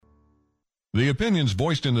The opinions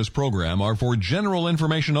voiced in this program are for general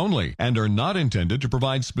information only and are not intended to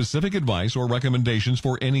provide specific advice or recommendations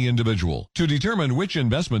for any individual. To determine which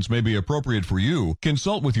investments may be appropriate for you,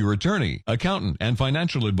 consult with your attorney, accountant, and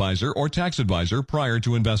financial advisor or tax advisor prior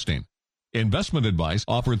to investing. Investment advice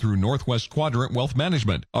offered through Northwest Quadrant Wealth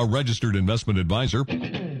Management, a registered investment advisor.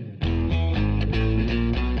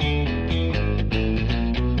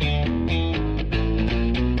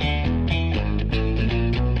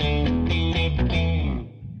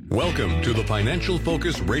 Welcome to the Financial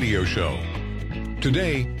Focus Radio Show.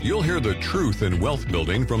 Today, you'll hear the truth in wealth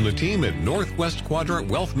building from the team at Northwest Quadrant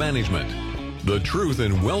Wealth Management. The truth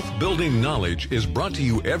in wealth building knowledge is brought to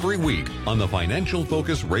you every week on the Financial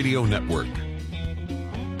Focus Radio Network.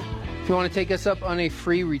 If you want to take us up on a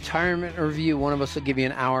free retirement review, one of us will give you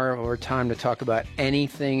an hour of our time to talk about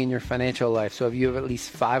anything in your financial life. So if you have at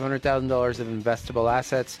least $500,000 of investable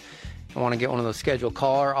assets, I want to get one of those scheduled,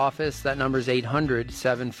 call our office. That number is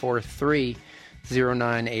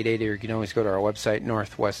 800-743-0988, or you can always go to our website,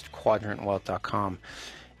 northwestquadrantwealth.com,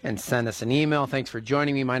 and send us an email. Thanks for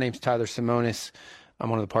joining me. My name's Tyler Simonis. I'm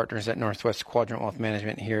one of the partners at Northwest Quadrant Wealth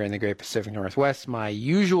Management here in the Great Pacific Northwest. My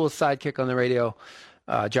usual sidekick on the radio,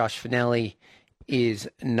 Josh Finelli, is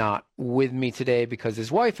not with me today because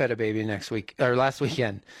his wife had a baby last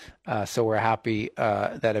weekend. So we're happy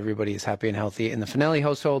that everybody is happy and healthy in the Finelli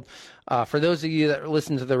household. For those of you that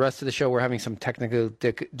listen to the rest of the show, we're having some technical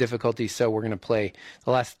difficulties, so we're going to play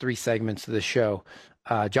the last three segments of the show.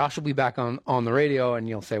 Josh will be back on the radio, and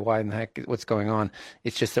you'll say, why in the heck, what's going on?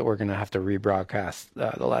 It's just that we're going to have to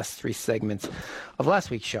rebroadcast the last three segments of last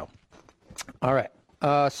week's show. All right.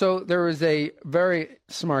 So there was a very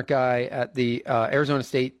smart guy at the Arizona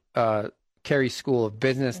State Carey School of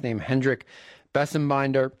Business named Hendrik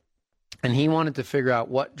Bessembinder, and he wanted to figure out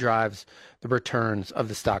what drives the returns of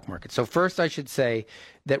the stock market. So first, I should say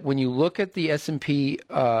that when you look at the S&P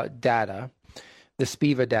data, the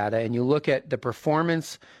SPIVA data, and you look at the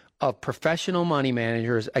performance of professional money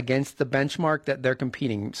managers against the benchmark that they're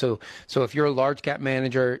competing. So if you're a large cap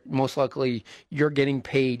manager, most likely you're getting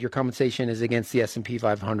paid, your compensation is against the S&P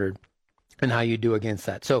 500 and how you do against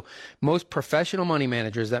that. So most professional money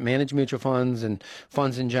managers that manage mutual funds and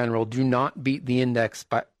funds in general do not beat the index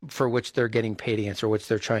for which they're getting paid against or which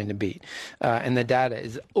they're trying to beat. And the data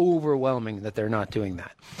is overwhelming that they're not doing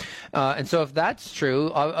that. And so if that's true,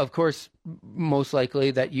 of course, most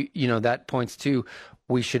likely that that points to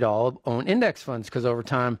we should all own index funds because over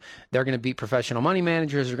time they're going to beat professional money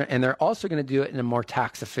managers, and they're also going to do it in a more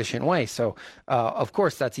tax efficient way. So, of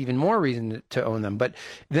course, that's even more reason to own them. But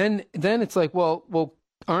then it's like, well,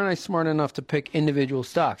 aren't I smart enough to pick individual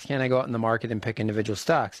stocks? Can I go out in the market and pick individual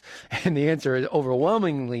stocks? And the answer is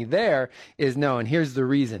overwhelmingly there is no. And here's the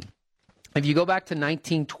reason. If you go back to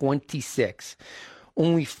 1926,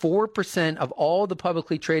 only 4% of all the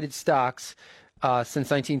publicly traded stocks since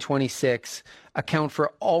 1926 account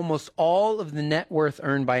for almost all of the net worth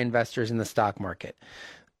earned by investors in the stock market.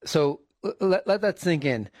 So let that sink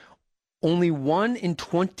in. Only 1 in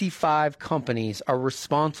 25 companies are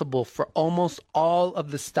responsible for almost all of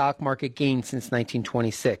the stock market gains since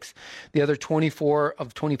 1926. The other 24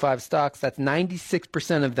 of 25 stocks, that's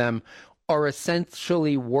 96% of them, are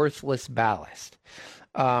essentially worthless ballast.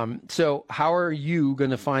 So how are you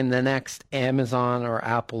going to find the next Amazon or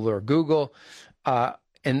Apple or Google?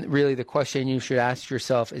 And really the question you should ask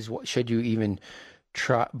yourself is, what should you even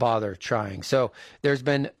bother trying? So there's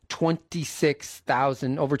been over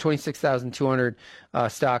 26,200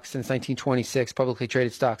 stocks since 1926, publicly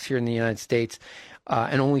traded stocks here in the United States,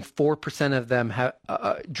 and only 4% of them have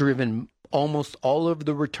driven almost all of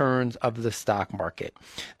the returns of the stock market.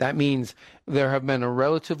 That means there have been a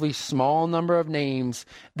relatively small number of names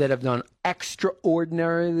that have done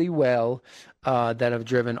extraordinarily well that have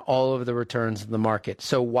driven all of the returns of the market.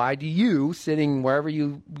 So why do you, sitting wherever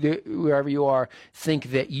you are,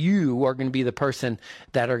 think that you are going to be the person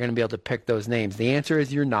that are going to be able to pick those names? The answer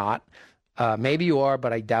is you're not. Maybe you are,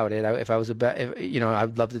 but I doubt it. If I was a bet,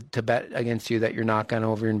 I'd love to bet against you that you're not going to,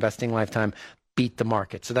 over your investing lifetime, beat the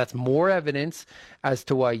market. So that's more evidence as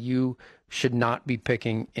to why you should not be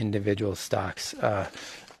picking individual stocks.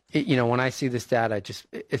 When I see this data, it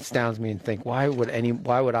astounds me and think, why would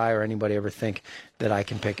I or anybody ever think that I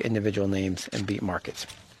can pick individual names and beat markets?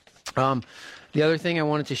 The other thing I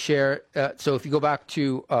wanted to share, so if you go back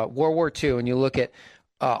to World War II and you look at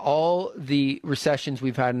all the recessions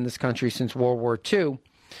we've had in this country since World War II,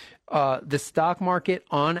 the stock market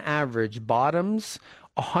on average bottoms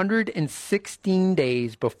 116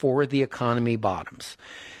 days before the economy bottoms.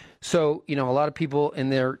 So, a lot of people in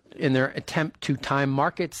their attempt to time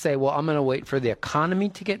markets say, well, I'm going to wait for the economy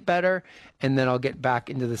to get better and then I'll get back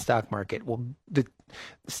into the stock market. Well,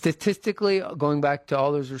 statistically, going back to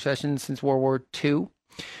all those recessions since World War II,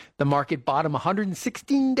 the market bottomed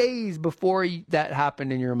 116 days before that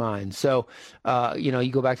happened in your mind. So,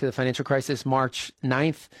 you go back to the financial crisis, March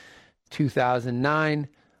 9th, 2009,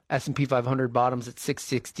 S&P 500 bottoms at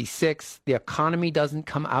 666. The economy doesn't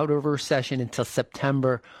come out of a recession until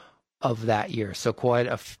September of that year. So quite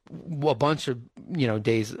a bunch of,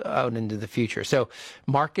 days out into the future. So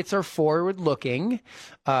markets are forward looking.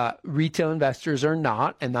 Retail investors are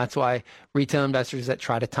not. And that's why retail investors that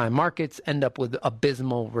try to time markets end up with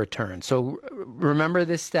abysmal returns. So remember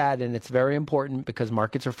this stat, and it's very important because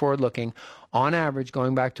markets are forward looking. On average,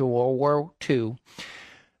 going back to World War II,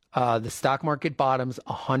 the stock market bottoms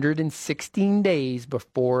 116 days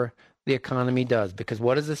before the economy does. Because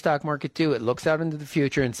what does the stock market do? It looks out into the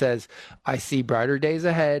future and says, I see brighter days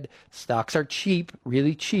ahead. Stocks are cheap,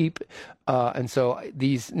 really cheap. And so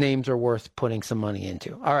these names are worth putting some money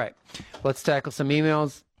into. All right, let's tackle some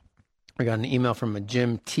emails. We got an email from a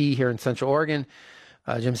Jim T here in Central Oregon.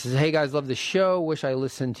 Jim says, hey guys, love the show. Wish I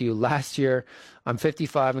listened to you last year. I'm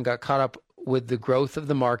 55 and got caught up with the growth of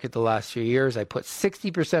the market the last few years. I put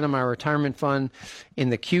 60% of my retirement fund in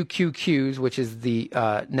the QQQs, which is the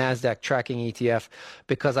NASDAQ tracking ETF,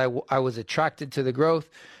 because I was attracted to the growth.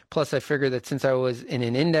 Plus, I figured that since I was in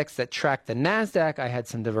an index that tracked the NASDAQ, I had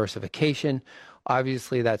some diversification.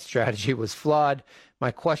 Obviously, that strategy was flawed. My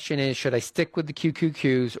question is, should I stick with the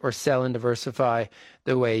QQQs or sell and diversify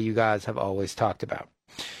the way you guys have always talked about?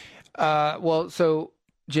 So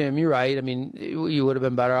Jim, you're right. I mean, you would have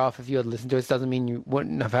been better off if you had listened to us. Doesn't mean you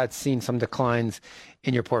wouldn't have seen some declines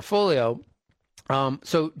in your portfolio.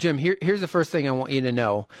 So Jim, here's the first thing I want you to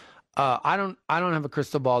know. I don't have a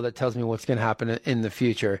crystal ball that tells me what's going to happen in the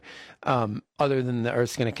future, other than the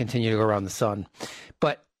Earth's going to continue to go around the sun.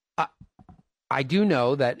 But I do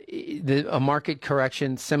know that a market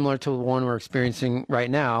correction similar to the one we're experiencing right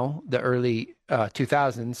now, the early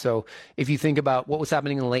 2000s. So if you think about what was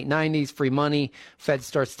happening in the late 90s, free money, Fed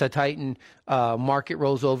starts to tighten, market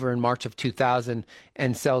rolls over in March of 2000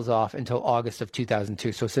 and sells off until August of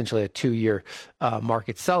 2002. So essentially a 2-year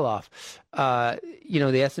market sell-off. The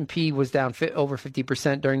S&P was down over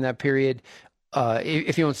 50% during that period.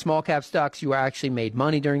 If you own small cap stocks, you actually made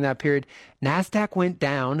money during that period. NASDAQ went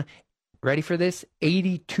down, ready for this,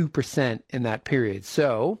 82% in that period.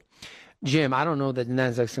 So, Jim, I don't know that the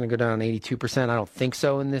NASDAQ's going to go down 82%. I don't think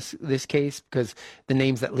so in this case, because the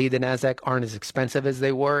names that lead the NASDAQ aren't as expensive as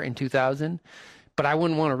they were in 2000. But I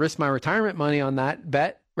wouldn't want to risk my retirement money on that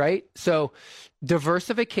bet, right? So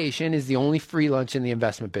diversification is the only free lunch in the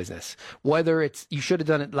investment business. Whether it's you should have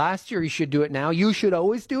done it last year, you should do it now. You should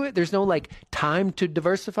always do it. There's no time to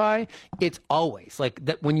diversify. It's always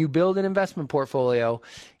that when you build an investment portfolio,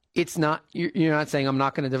 it's not, you're not saying I'm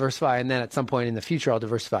not going to diversify and then at some point in the future I'll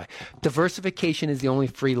diversify. Diversification is the only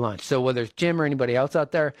free lunch. So whether it's Jim or anybody else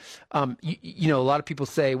out there, a lot of people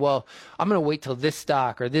say, well, I'm going to wait till this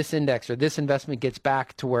stock or this index or this investment gets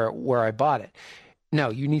back to where I bought it. No,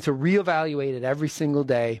 you need to reevaluate it every single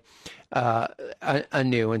day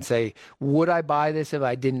anew and say, would I buy this if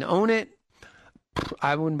I didn't own it?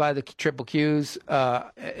 I wouldn't buy the triple Qs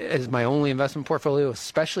as my only investment portfolio,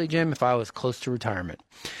 especially, Jim, if I was close to retirement.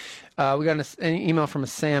 We got an email from a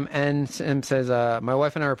Sam N. Sam says, my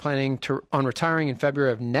wife and I are planning on retiring in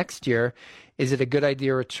February of next year. Is it a good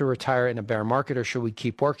idea to retire in a bear market, or should we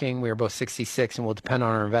keep working? We are both 66 and will depend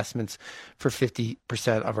on our investments for 50%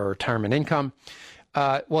 of our retirement income.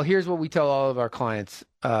 Well, here's what we tell all of our clients,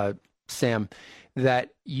 Sam, that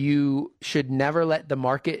you should never let the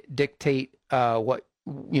market dictate what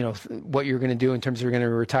you're going to do in terms of you're going to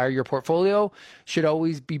retire. Your portfolio should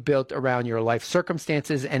always be built around your life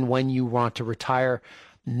circumstances and when you want to retire,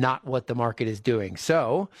 not what the market is doing.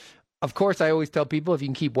 So, of course, I always tell people if you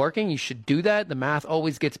can keep working, you should do that. The math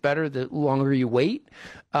always gets better the longer you wait.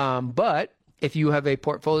 But if you have a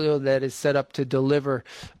portfolio that is set up to deliver,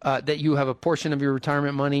 that you have a portion of your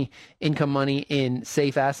retirement money, income money in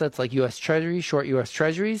safe assets like U.S. Treasuries, short U.S.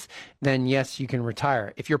 Treasuries, then yes, you can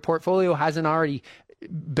retire. If your portfolio hasn't already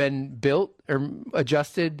been built or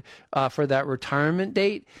adjusted for that retirement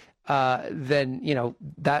date, then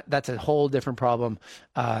that's a whole different problem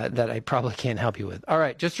that I probably can't help you with. All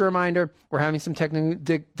right, just a reminder, we're having some technical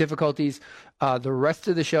difficulties. The rest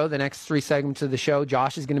of the show, the next 3 segments of the show,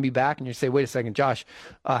 Josh is going to be back, and you say, wait a second, Josh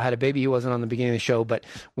had a baby. He wasn't on the beginning of the show, but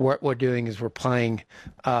what we're doing is we're playing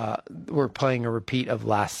a repeat of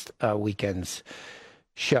last weekend's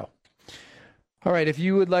show. All right, if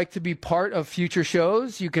you would like to be part of future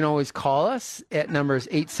shows, you can always call us at numbers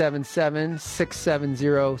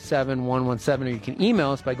 877-670-7117, or you can email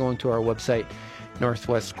us by going to our website,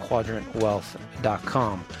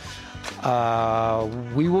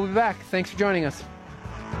 northwestquadrantwealth.com. We will be back. Thanks for joining us.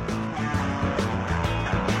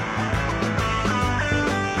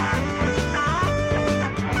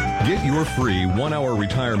 Get your free 1-hour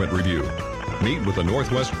retirement review. Meet with the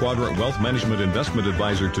Northwest Quadrant Wealth Management Investment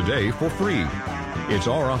Advisor today for free. It's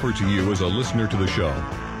our offer to you as a listener to the show.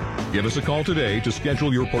 Give us a call today to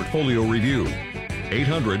schedule your portfolio review.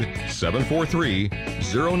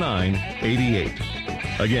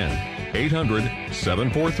 800-743-0988. Again,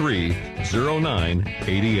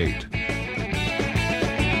 800-743-0988.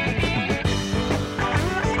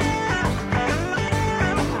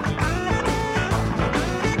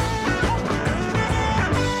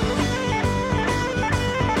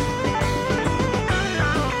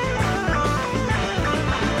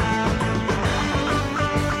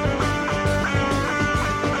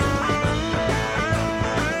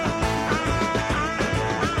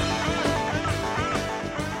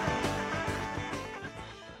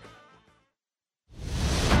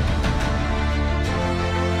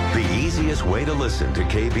 Way to listen to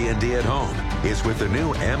KBND at home is with the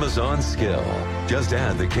new Amazon Skill. Just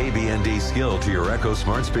add the KBND Skill to your Echo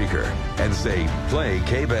smart speaker and say, play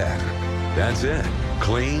K-Bet. That's it.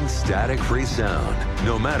 Clean, static-free sound,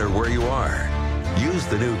 no matter where you are. Use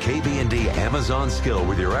the new KBND Amazon Skill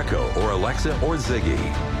with your Echo or Alexa or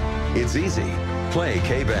Ziggy. It's easy. Play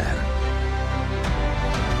K-Bet.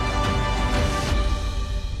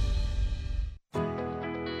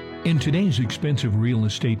 In today's expensive real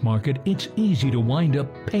estate market, it's easy to wind up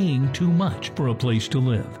paying too much for a place to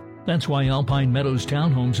live. That's why Alpine Meadows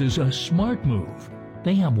Townhomes is a smart move.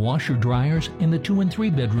 They have washer dryers in the 2 and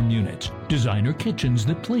 3 bedroom units, designer kitchens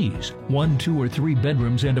that please, 1, 2, or 3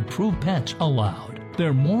 bedrooms, and approved pets allowed.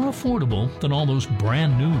 They're more affordable than all those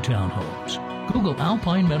brand new townhomes. Google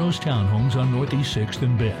Alpine Meadows Townhomes on Northeast 6th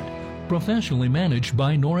and Bend. Professionally managed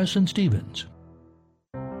by Norris and Stevens.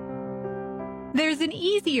 There's an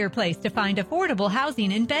easier place to find affordable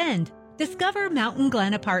housing in Bend. Discover Mountain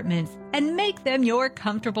Glen Apartments and make them your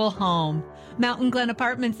comfortable home. Mountain Glen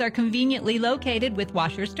Apartments are conveniently located with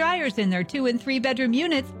washers, dryers in their 2 and 3 bedroom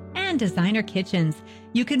units and designer kitchens.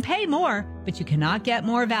 You can pay more, but you cannot get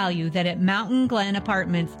more value than at Mountain Glen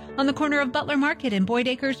Apartments on the corner of Butler Market and Boyd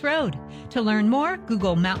Acres Road. To learn more,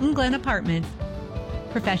 Google Mountain Glen Apartments.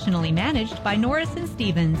 Professionally managed by Norris and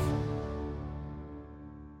Stevens.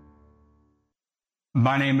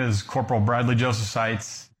 My name is Corporal Bradley Joseph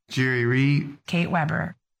Seitz. Jerry Reed. Kate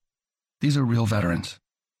Weber. These are real veterans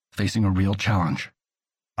facing a real challenge.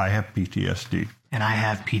 I have PTSD. And I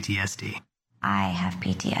have PTSD. I have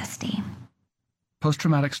PTSD.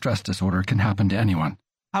 Post-traumatic stress disorder can happen to anyone.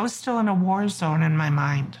 I was still in a war zone in my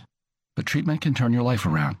mind. But treatment can turn your life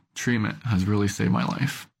around. Treatment has really saved my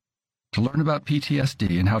life. To learn about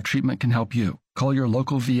PTSD and how treatment can help you, call your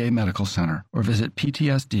local VA medical center or visit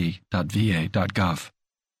ptsd.va.gov.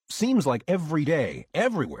 Seems like every day,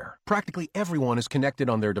 everywhere, practically everyone is connected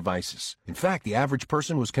on their devices. In fact, the average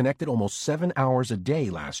person was connected almost 7 hours a day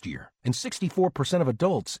last year, and 64% of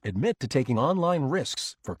adults admit to taking online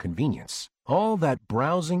risks for convenience. All that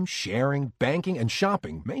browsing, sharing, banking, and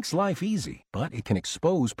shopping makes life easy, but it can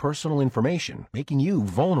expose personal information, making you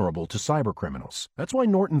vulnerable to cybercriminals. That's why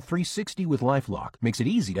Norton 360 with LifeLock makes it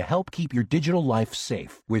easy to help keep your digital life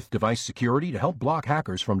safe, with device security to help block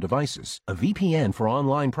hackers from devices, a VPN for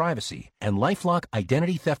online privacy, and LifeLock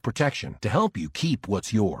identity theft protection to help you keep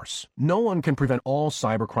what's yours. No one can prevent all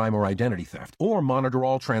cybercrime or identity theft, or monitor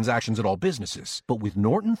all transactions at all businesses, but with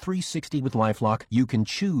Norton 360 with LifeLock, you can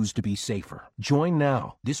choose to be safer. Join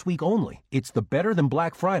now, this week only. It's the Better Than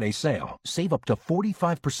Black Friday sale. Save up to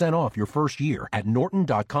 45% off your first year at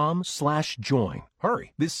norton.com/join.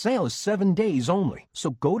 Hurry, this sale is 7 days only.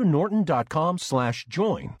 So go to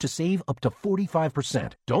norton.com/join to save up to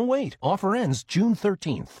 45%. Don't wait. Offer ends June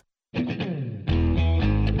 13th.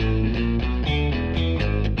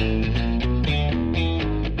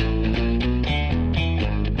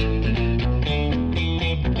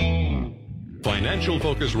 Financial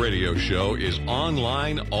Focus Radio Show is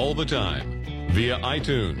online all the time via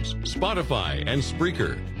iTunes, Spotify, and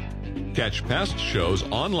Spreaker. Catch past shows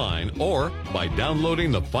online or by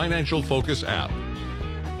downloading the Financial Focus app.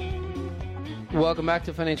 Welcome back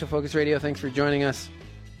to Financial Focus Radio. Thanks for joining us.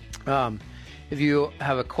 If you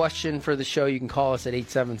have a question for the show, you can call us at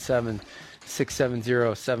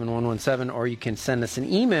 877-670-7117, or you can send us an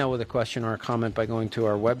email with a question or a comment by going to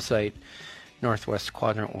our website,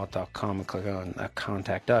 northwestquadrantwealth.com, and click on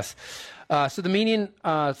Contact Us. So the median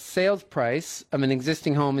sales price of an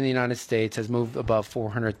existing home in the United States has moved above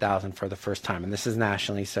 $400,000 for the first time, and this is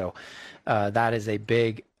nationally. So that is a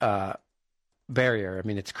big barrier. I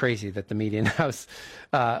mean, it's crazy that the median house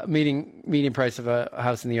median price of a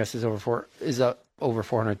house in the U.S. is over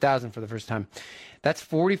 $400,000 for the first time. That's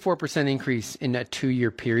 44% increase in a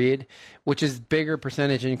 2-year period, which is bigger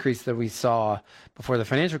percentage increase than we saw before the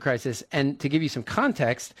financial crisis. And to give you some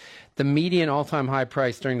context, the median all-time high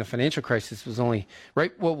price during the financial crisis was only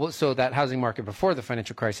so that housing market before the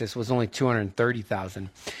financial crisis was only $230,000.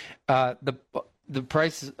 The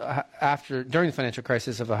price during the financial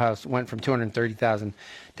crisis of a house went from $230,000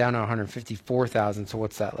 down to $154,000. So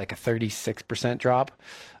what's that, like a 36% drop?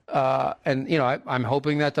 And I'm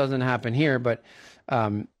hoping that doesn't happen here, but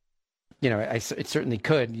it certainly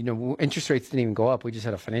could. Interest rates didn't even go up. We just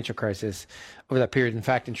had a financial crisis over that period. In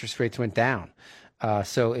fact, interest rates went down.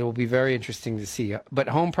 So it will be very interesting to see. But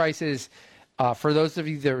home prices, for those of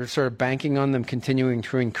you that are sort of banking on them continuing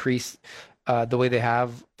to increase the way they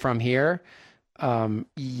have from here,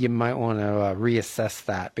 you might want to reassess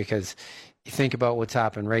that, because you think about what's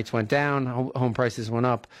happened. Rates went down, home prices went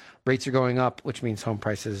up, rates are going up, which means home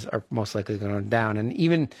prices are most likely going down. And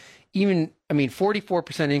even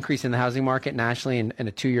 44% increase in the housing market nationally in a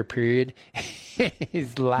 2-year period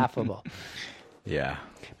is laughable. Yeah.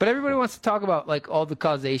 But everybody wants to talk about like all the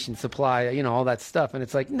causation, supply, all that stuff. And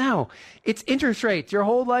it's like, no, it's interest rates. Your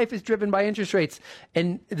whole life is driven by interest rates.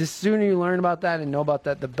 And the sooner you learn about that and know about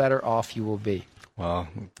that, the better off you will be. Well,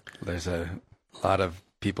 there's a lot of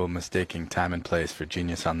people mistaking time and place for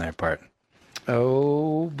genius on their part.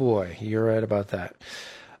 Oh boy, you're right about that.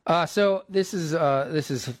 So this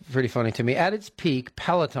is pretty funny to me. At its peak,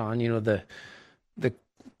 Peloton, the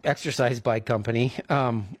exercise bike company.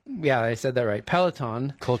 Yeah, I said that right.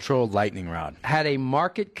 Peloton. Cultural lightning rod. Had a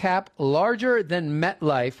market cap larger than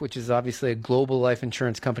MetLife, which is obviously a global life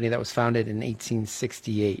insurance company that was founded in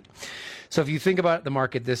 1868. So if you think about the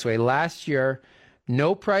market this way, last year,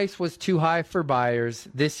 no price was too high for buyers.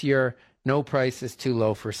 This year, no price is too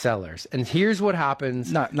low for sellers. And here's what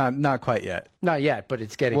happens. Not quite yet. Not yet, but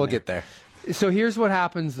it's getting We'll there. Get there. So here's what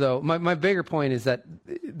happens, though. My bigger point is that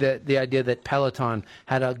the idea that Peloton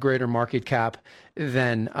had a greater market cap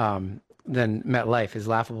than MetLife is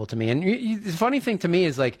laughable to me. And the funny thing to me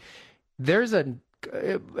is, like, there's an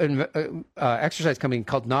exercise company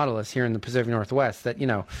called Nautilus here in the Pacific Northwest that,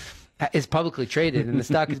 is publicly traded, and the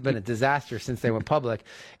stock has been a disaster since they went public.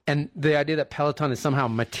 And the idea that Peloton is somehow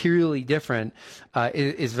materially different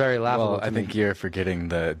is very laughable. Well, I think you're forgetting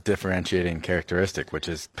the differentiating characteristic, which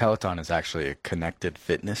is Peloton is actually a connected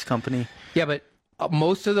fitness company. Yeah, but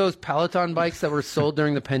most of those Peloton bikes that were sold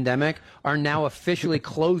during the pandemic are now officially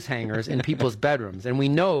clothes hangers in people's bedrooms, and we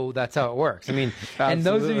know that's how it works. I mean, and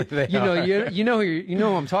those of you know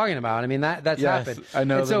who I'm talking about. I mean, that's happened. I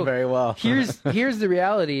know them very well. here's the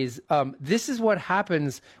reality: is this is what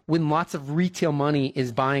happens when lots of retail money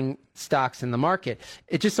is buying stocks in the market.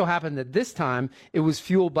 It just so happened that this time it was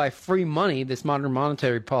fueled by free money, this modern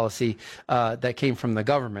monetary policy that came from the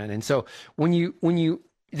government. And so when you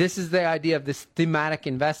this is the idea of this thematic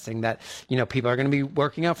investing that, people are going to be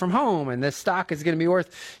working out from home and this stock is going to be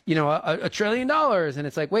worth, $1 trillion. And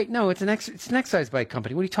it's like, wait, no, it's an exercise bike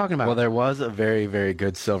company. What are you talking about? Well, there was a very, very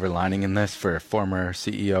good silver lining in this for former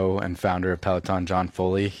CEO and founder of Peloton, John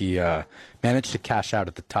Foley. He managed to cash out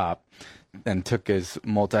at the top and took his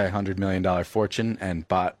multi-$100-million fortune and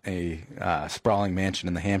bought a sprawling mansion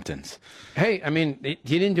in the Hamptons. Hey, I mean, he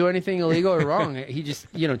didn't do anything illegal or wrong. He just,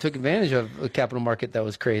 took advantage of a capital market that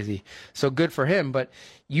was crazy. So good for him. But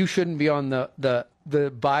you shouldn't be on the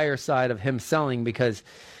buyer side of him selling, because,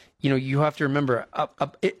 you have to remember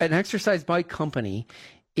an exercise bike company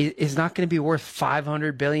is not going to be worth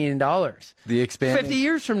 $500 billion. 50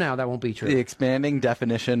 years from now, that won't be true. The expanding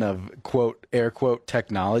definition of, quote, air quote,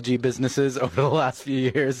 technology businesses over the last few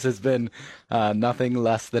years has been nothing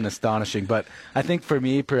less than astonishing. But I think for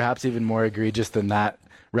me, perhaps even more egregious than that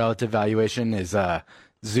relative valuation is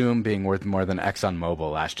Zoom being worth more than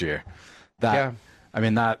ExxonMobil last year. I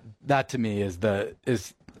mean, that to me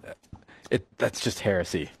that's just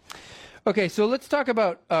heresy. Okay, so let's talk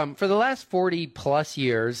about, for the last 40 plus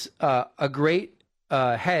years, a great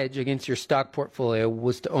hedge against your stock portfolio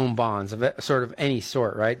was to own bonds of any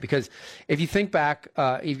sort, right? Because if you think back,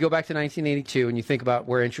 if you go back to 1982 and you think about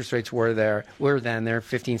where interest rates were then, they're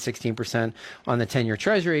 15, 16% on the 10-year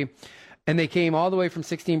Treasury, and they came all the way from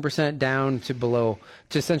 16% down to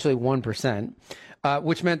essentially 1%.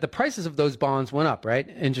 which meant the prices of those bonds went up, right?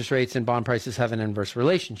 Interest rates and bond prices have an inverse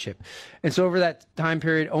relationship. And so over that time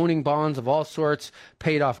period, owning bonds of all sorts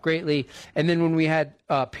paid off greatly. And then when we had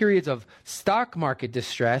periods of stock market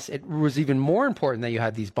distress, it was even more important that you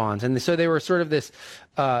had these bonds. And so they were sort of this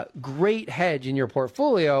great hedge in your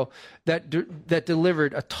portfolio that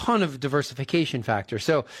delivered a ton of diversification factors.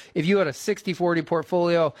 So if you had a 60-40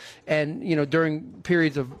 portfolio and, during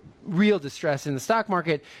periods of real distress in the stock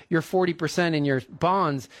market, your 40% in your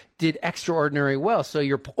bonds did extraordinarily well. So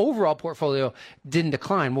your overall portfolio didn't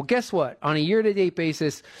decline. Well, guess what? On a year-to-date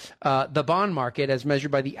basis, the bond market, as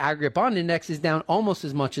measured by the aggregate bond index, is down almost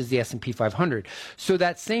as much as the S&P 500. So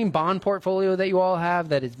that same bond portfolio that you all have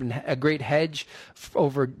that has been a great hedge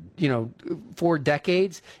over, 4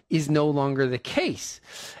 decades is no longer the case.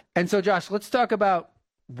 And so, Josh, let's talk about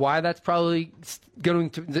why that's probably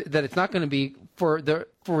that it's not going to be for the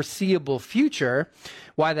foreseeable future,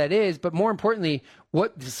 why that is, but more importantly,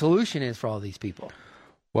 what the solution is for all these people.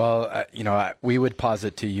 Well, we would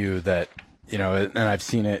posit to you that, and I've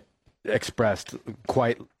seen it expressed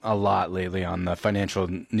quite a lot lately on the financial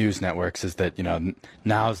news networks, is that,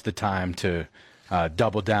 now's the time to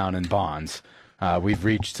double down in bonds. We've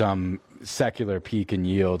reached some secular peak in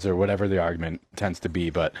yields, or whatever the argument tends to be,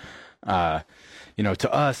 but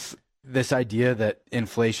to us, this idea that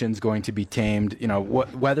inflation's going to be tamed,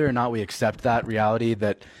 whether or not we accept that reality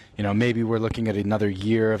that, maybe we're looking at another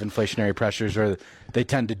year of inflationary pressures, or they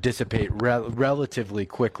tend to dissipate relatively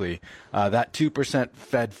quickly. That 2%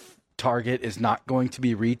 Fed target is not going to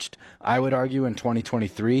be reached, I would argue, in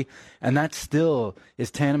 2023. And that still is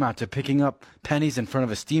tantamount to picking up pennies in front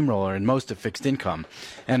of a steamroller in most of fixed income.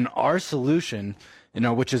 And our solution,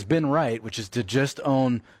 which has been right, which is to just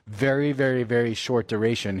own very, very, very short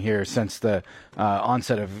duration here since the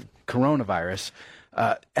onset of coronavirus,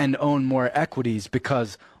 and own more equities,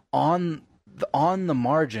 because on the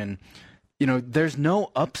margin, there's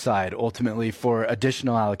no upside ultimately for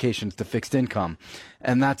additional allocations to fixed income.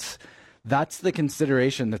 And that's the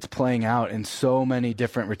consideration that's playing out in so many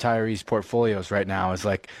different retirees' portfolios right now, is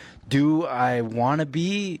like, do I want to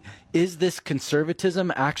be, is this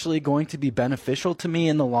conservatism actually going to be beneficial to me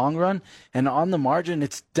in the long run? And on the margin,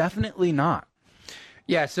 it's definitely not.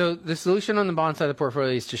 Yeah, so the solution on the bond side of the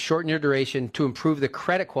portfolio is to shorten your duration to improve the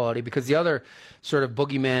credit quality, because the other sort of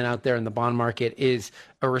boogeyman out there in the bond market is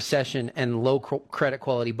a recession and low credit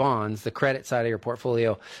quality bonds, the credit side of your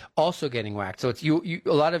portfolio also getting whacked. So it's a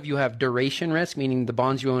lot of you have duration risk, meaning the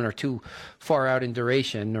bonds you own are too far out in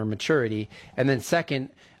duration or maturity. And then second,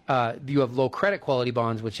 you have low credit quality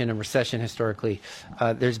bonds, which in a recession historically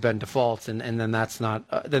there's been defaults, and then that's not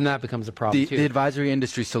then that becomes a problem too. The advisory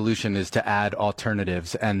industry solution is to add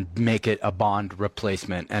alternatives and make it a bond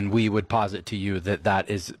replacement, and we would posit to you that that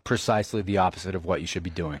is precisely the opposite of what you should be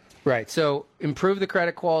doing. Right. So improve the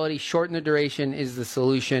credit quality, shorten the duration is the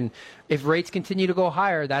solution. If rates continue to go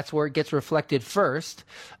higher, that's where it gets reflected first,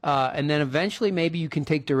 and then eventually maybe you can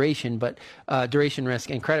take duration, but duration risk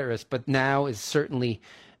and credit risk. But now is certainly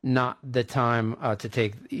not the time to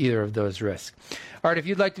take either of those risks. All right, if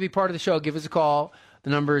you'd like to be part of the show, give us a call. The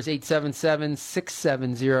number is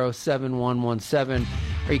 877-670-7117,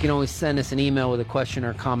 or you can always send us an email with a question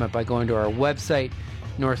or comment by going to our website,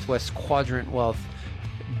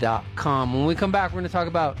 northwestquadrantwealth.com. When we come back, we're going to talk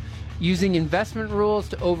about using investment rules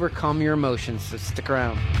to overcome your emotions, so stick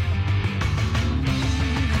around.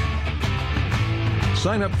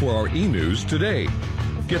 Sign up for our e-news today.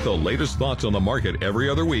 Get the latest thoughts on the market every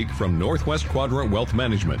other week from Northwest Quadrant Wealth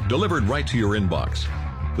Management, delivered right to your inbox.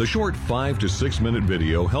 The short 5 to 6 minute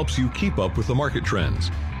video helps you keep up with the market trends.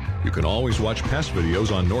 You can always watch past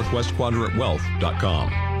videos on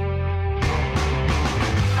northwestquadrantwealth.com.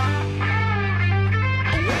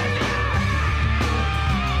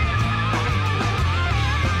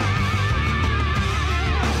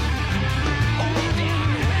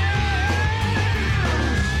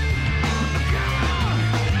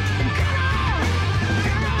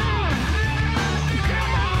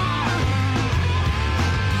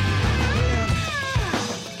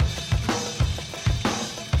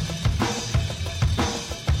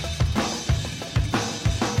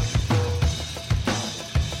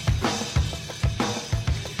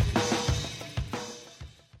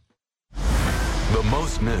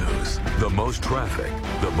 News, the most traffic,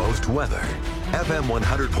 the most weather. FM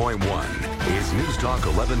 100.1 is News Talk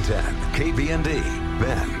 1110, KBND,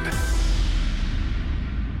 Bend.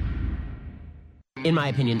 in my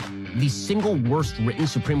opinion, the single worst written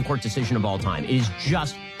Supreme Court decision of all time. It is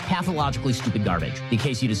just pathologically stupid garbage, the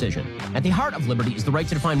Casey decision. At the heart of liberty is the right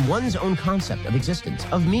to define one's own concept of existence,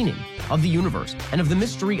 of meaning, of the universe, and of the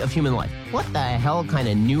mystery of human life. What the hell kind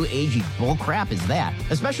of new agey bullcrap is that?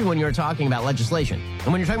 Especially when you're talking about legislation.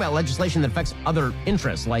 And when you're talking about legislation that affects other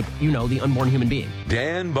interests, like, you know, the unborn human being.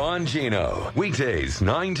 Dan Bongino, weekdays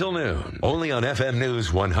 9 till noon, only on FM News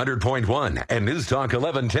 100.1 and News Talk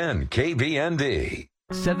 1110 KBND.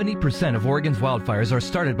 70% of Oregon's wildfires are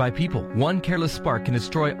started by people. One careless spark can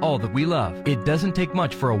destroy all that we love. It doesn't take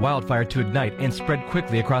much for a wildfire to ignite and spread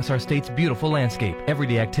quickly across our state's beautiful landscape.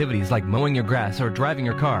 Everyday activities like mowing your grass or driving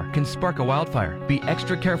your car can spark a wildfire. Be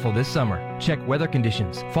extra careful this summer. Check weather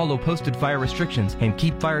conditions, follow posted fire restrictions, and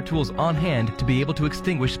keep fire tools on hand to be able to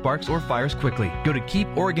extinguish sparks or fires quickly. Go to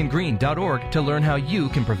keeporegongreen.org to learn how you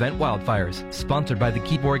can prevent wildfires. Sponsored by the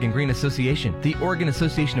Keep Oregon Green Association, the Oregon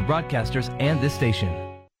Association of Broadcasters, and this station.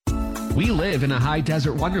 We live in a high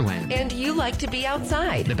desert wonderland. And you like to be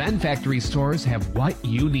outside. The Ben Factory stores have what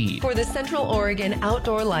you need for the Central Oregon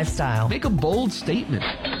outdoor lifestyle. Make a bold statement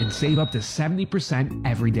and save up to 70%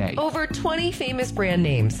 every day. Over 20 famous brand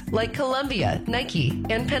names like Columbia, Nike,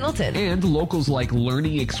 and Pendleton. And locals like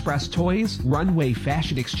Learning Express Toys, Runway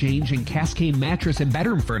Fashion Exchange, and Cascade Mattress and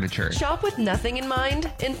Bedroom Furniture. Shop with nothing in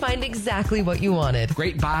mind and find exactly what you wanted.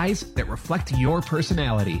 Great buys that reflect your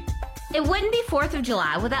personality. It wouldn't be 4th of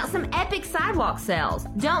July without some epic sidewalk sales.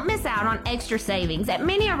 Don't miss out on extra savings at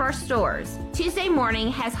many of our stores. Tuesday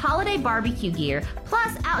Morning has holiday barbecue gear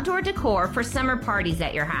plus outdoor decor for summer parties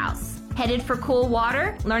at your house. Headed for cool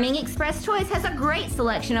water? Learning Express Toys has a great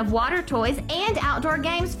selection of water toys and outdoor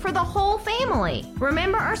games for the whole family.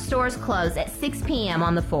 Remember, our stores close at 6 p.m.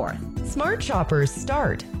 on the 4th. Smart shoppers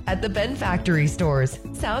start at the Ben Factory stores,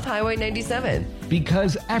 South Highway 97.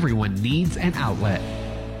 Because everyone needs an outlet.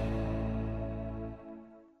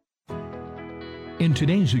 In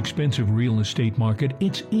today's expensive real estate market,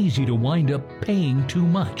 it's easy to wind up paying too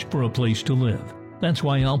much for a place to live. That's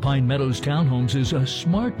why Alpine Meadows Townhomes is a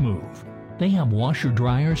smart move. They have washer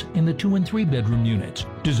dryers in the 2 and 3 bedroom units,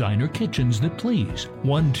 designer kitchens that please,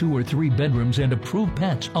 1, 2, or 3 bedrooms, and approved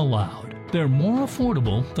pets allowed. They're more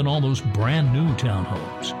affordable than all those brand new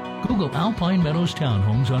townhomes. Google Alpine Meadows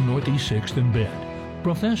Townhomes on Northeast 6th and Bend.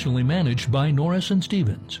 Professionally managed by Norris and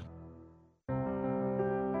Stevens.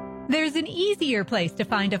 There's an easier place to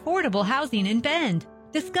find affordable housing in Bend.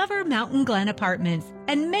 Discover Mountain Glen Apartments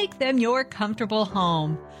and make them your comfortable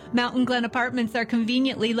home. Mountain Glen Apartments are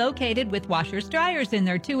conveniently located with washers, dryers in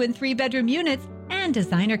their 2 and 3 bedroom units and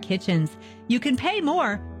designer kitchens. You can pay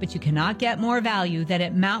more, but you cannot get more value than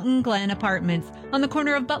at Mountain Glen Apartments on the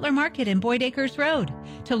corner of Butler Market and Boyd Acres Road.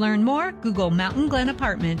 To learn more, Google Mountain Glen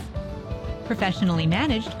Apartments. Professionally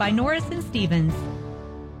managed by Norris and Stevens.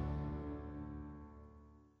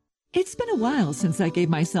 It's been a while since I gave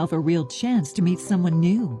myself a real chance to meet someone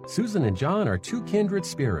new. Susan and John are two kindred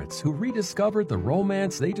spirits who rediscovered the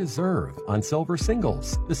romance they deserve on Silver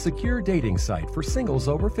Singles, the secure dating site for singles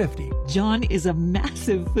over 50. John is a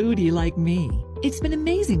massive foodie like me. It's been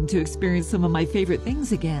amazing to experience some of my favorite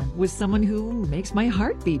things again with someone who makes my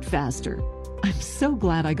heart beat faster. I'm so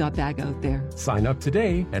glad I got back out there. Sign up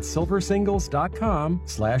today at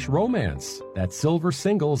silversingles.com/romance. That's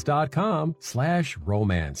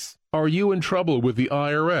silversingles.com/romance. Are you in trouble with the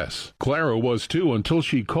IRS? Clara was too until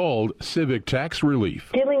she called Civic Tax Relief.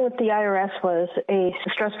 Dealing with the IRS was a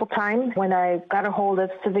stressful time. When I got a hold of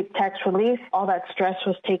Civic Tax Relief, all that stress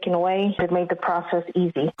was taken away. It made the process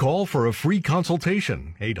easy. Call for a free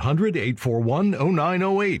consultation.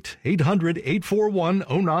 800-841-0908.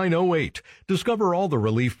 800-841-0908. Discover all the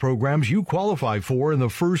relief programs you qualify for in the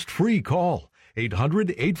first free call.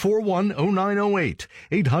 800-841-0908.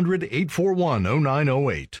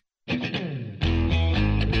 800-841-0908. The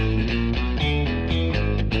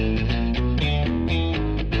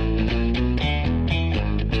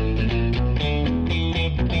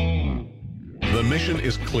mission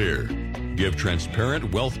is clear. Give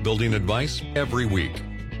transparent wealth building advice every week.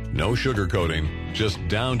 No sugarcoating, just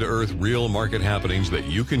down-to-earth real market happenings that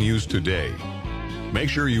you can use today. Make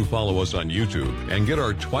sure you follow us on YouTube and get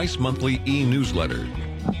our twice-monthly e-newsletter.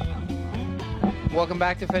 Welcome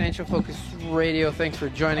back to Financial Focus Radio. Thanks for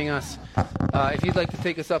joining us. If you'd like to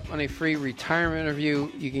take us up on a free retirement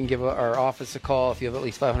interview, you can give our office a call if you have at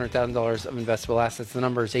least $500,000 of investable assets. The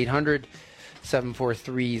number is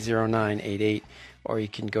 800-743-0988, or you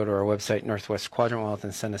can go to our website, Northwest Quadrant Wealth,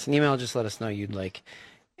 and send us an email. Just let us know you'd like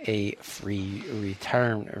a free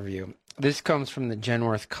retirement review. This comes from the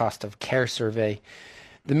Genworth Cost of Care Survey.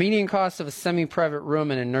 The median cost of a semi-private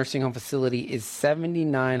room in a nursing home facility is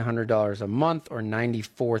 $7,900 a month, or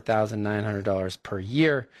 $94,900 per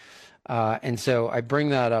year. And so I bring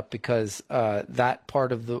that up because that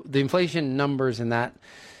part of the inflation numbers and that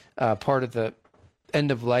part of the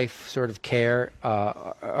end of life sort of care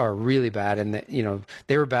are really bad, and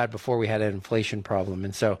they were bad before we had an inflation problem.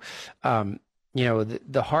 And so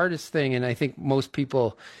the hardest thing, and I think most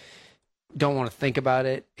people don't want to think about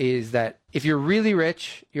it, is that if you're really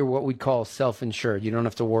rich, you're what we'd call self-insured. You don't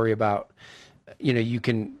have to worry about, you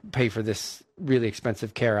can pay for this really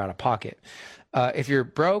expensive care out of pocket. If you're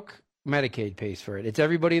broke, Medicaid pays for it. It's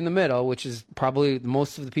everybody in the middle, which is probably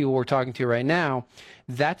most of the people we're talking to right now.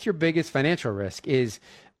 That's your biggest financial risk, is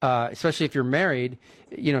especially if you're married.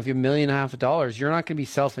 If you have $1.5 million, you're not going to be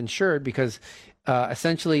self-insured because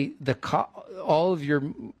essentially all of your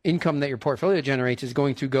income that your portfolio generates is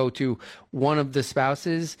going to go to one of the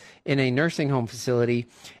spouses in a nursing home facility.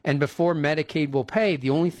 And before Medicaid will pay, the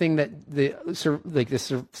only thing that the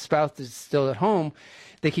spouse is still at home,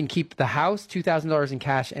 they can keep the house, $2,000 in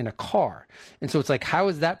cash, and a car. And so it's like, how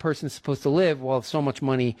is that person supposed to live while so much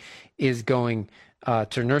money is going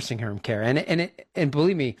to nursing home care? And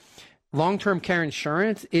believe me, long-term care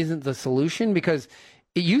insurance isn't the solution, because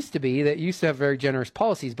it used to be that you used to have very generous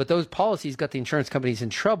policies, but those policies got the insurance companies in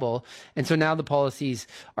trouble. And so now the policies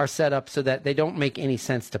are set up so that they don't make any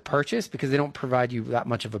sense to purchase because they don't provide you that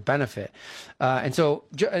much of a benefit.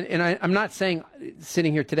 I'm not saying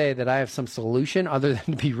sitting here today that I have some solution other than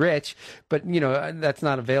to be rich, but that's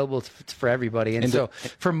not available for everybody. And so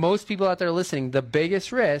for most people out there listening, the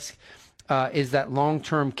biggest risk is that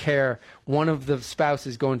long-term care, one of the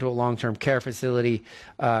spouses going to a long-term care facility,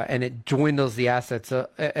 and it dwindles the assets,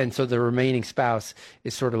 and so the remaining spouse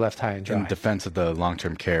is sort of left high and dry. In defense of the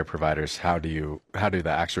long-term care providers, how do the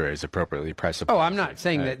actuaries appropriately price a policy? Oh, I'm not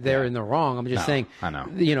saying that they're in the wrong. I'm just saying, I know.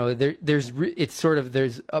 There's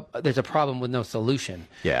a problem with no solution.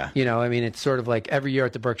 Yeah. It's sort of like every year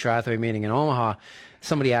at the Berkshire Hathaway meeting in Omaha,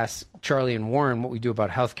 somebody asks Charlie and Warren what we do about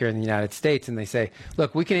healthcare in the United States, and they say,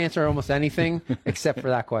 look, we can answer almost anything except for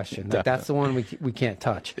that question. Like, that's the one we can't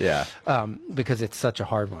touch. Yeah. Because it's such a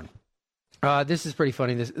hard one. This is pretty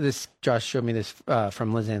funny. This Josh showed me this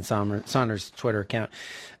from Liz Ann Saunders' Twitter account.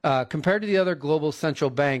 Compared to the other global central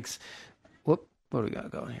banks, what do we got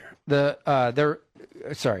going here?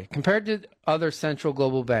 Compared to other central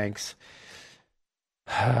global banks,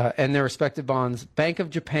 and their respective bonds, Bank of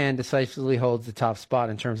Japan decisively holds the top spot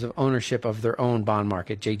in terms of ownership of their own bond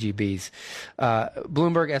market, JGBs.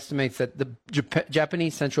 Bloomberg estimates that the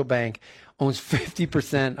Japanese central bank owns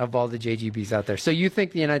 50% of all the JGBs out there. So you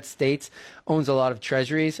think the United States owns a lot of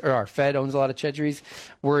treasuries, or our Fed owns a lot of treasuries?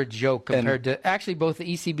 We're a joke compared to actually both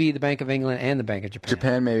the ECB, the Bank of England, and the Bank of Japan.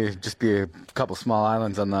 Japan may just be a couple small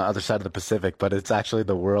islands on the other side of the Pacific, but it's actually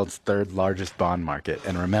the world's third largest bond market.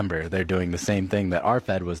 And remember, they're doing the same thing that our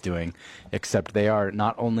Fed was doing, except they are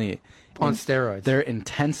not only on steroids. They're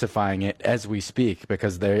intensifying it as we speak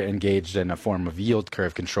because they're engaged in a form of yield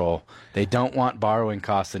curve control. They don't want borrowing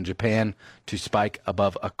costs in Japan to spike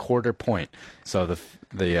above a quarter point. So the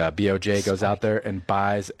BOJ goes out there and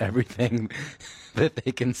buys everything that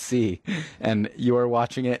they can see. And you are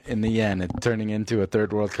watching it in the yen and turning into a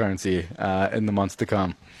third world currency in the months to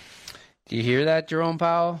come. Do you hear that, Jerome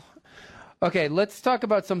Powell? Okay, let's talk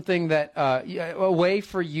about something that a way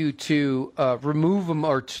for you to remove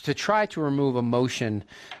or to try to remove emotion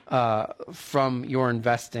from your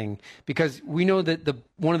investing, because we know that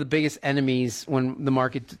one of the biggest enemies when the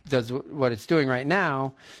market does what it's doing right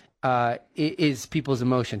now is people's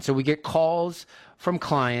emotion. So we get calls from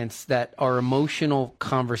clients that are emotional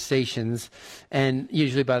conversations, and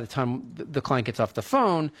usually by the time the client gets off the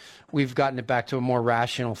phone, we've gotten it back to a more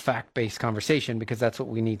rational, fact-based conversation, because that's what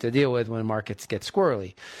we need to deal with when markets get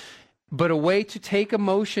squirrely. But a way to take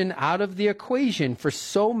emotion out of the equation for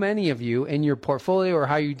so many of you in your portfolio or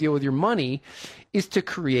how you deal with your money is to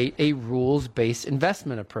create a rules-based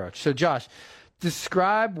investment approach. So Josh,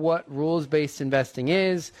 describe what rules-based investing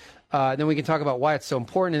is. Then we can talk about why it's so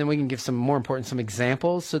important, and then we can give some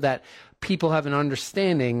examples so that people have an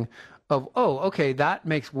understanding of, oh, okay, that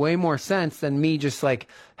makes way more sense than me just like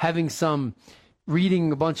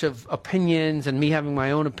reading a bunch of opinions and me having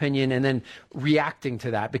my own opinion and then reacting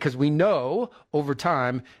to that, because we know over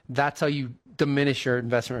time that's how you diminish your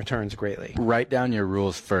investment returns greatly. Write down your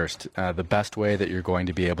rules first. The best way that you're going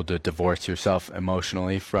to be able to divorce yourself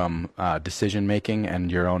emotionally from decision making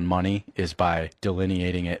and your own money is by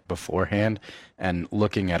delineating it beforehand and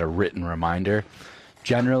looking at a written reminder.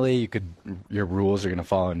 Generally, your rules are going to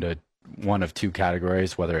fall into one of two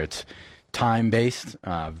categories, whether it's time-based.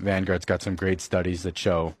 Vanguard's got some great studies that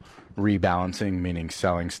show rebalancing, meaning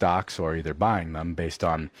selling stocks or either buying them based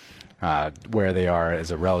on where they are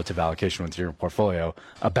as a relative allocation within your portfolio.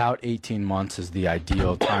 About 18 months is the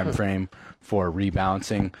ideal time frame for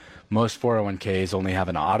rebalancing. Most 401ks only have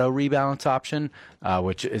an auto rebalance option,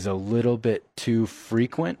 which is a little bit too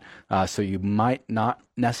frequent. So you might not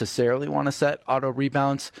necessarily want to set auto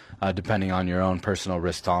rebalance depending on your own personal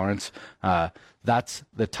risk tolerance. That's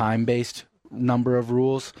the time-based number of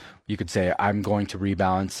rules. You could say, I'm going to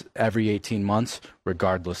rebalance every 18 months,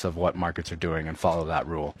 regardless of what markets are doing, and follow that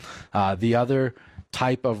rule. The other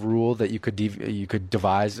type of rule that you could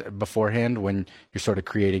devise beforehand when you're sort of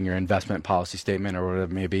creating your investment policy statement or whatever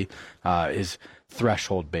it may be is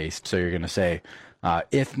threshold based. So you're going to say,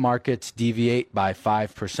 if markets deviate by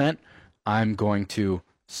 5%, I'm going to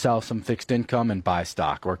sell some fixed income and buy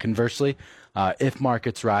stock. Or conversely, if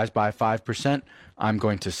markets rise by 5%, I'm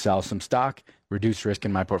going to sell some stock, reduce risk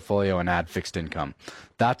in my portfolio, and add fixed income.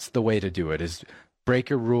 That's the way to do it, is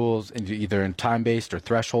break your rules into either in time-based or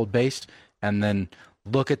threshold-based, and then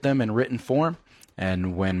look at them in written form.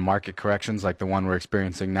 And when market corrections like the one we're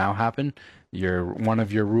experiencing now happen, one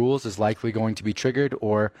of your rules is likely going to be triggered,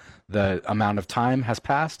 or the amount of time has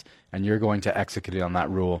passed, and you're going to execute on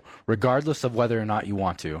that rule, regardless of whether or not you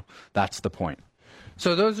want to. That's the point.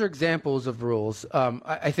 So those are examples of rules.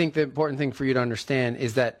 I think the important thing for you to understand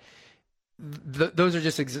is that those are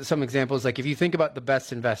just some examples. Like if you think about the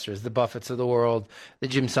best investors, the Buffetts of the world, the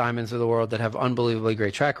Jim Simons of the world that have unbelievably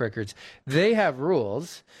great track records, they have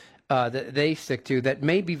rules that they stick to that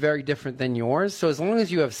may be very different than yours. So as long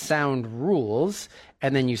as you have sound rules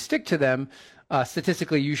and then you stick to them,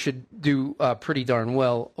 statistically, you should do pretty darn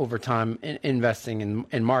well over time in investing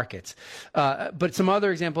in markets. But some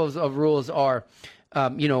other examples of rules are,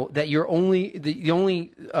 that you're only the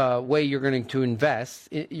only way you're going to invest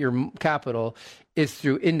your capital is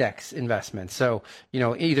through index investments. So,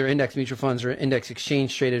 either index mutual funds or index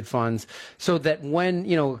exchange traded funds, so that when,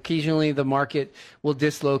 occasionally the market will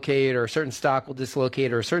dislocate or a certain stock will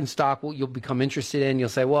dislocate or a certain stock you'll become interested in, you'll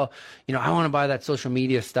say, well, I want to buy that social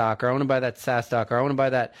media stock, or I want to buy that SaaS stock, or I want to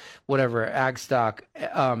buy that whatever ag stock.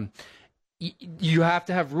 You have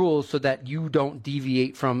to have rules so that you don't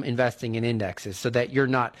deviate from investing in indexes, so that you're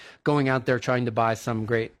not going out there trying to buy some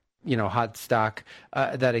great, hot stock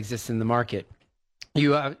that exists in the market.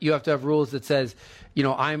 You have to have rules that says,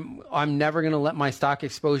 I'm never going to let my stock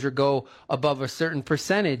exposure go above a certain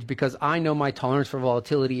percentage because I know my tolerance for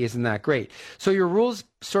volatility isn't that great. So your rules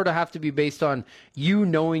sort of have to be based on you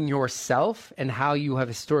knowing yourself and how you have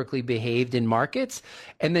historically behaved in markets,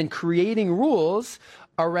 and then creating rules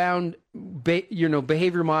around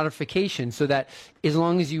behavior modification, so that as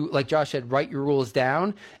long as you, like Josh said, write your rules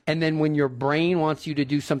down, and then when your brain wants you to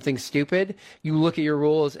do something stupid, you look at your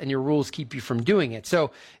rules and your rules keep you from doing it.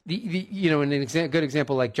 So good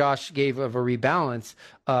example like Josh gave of a rebalance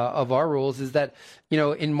of our rules is that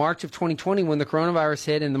in March of 2020, when the coronavirus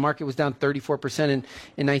hit and the market was down 34%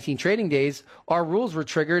 in 19 trading days, our rules were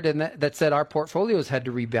triggered, and that said our portfolios had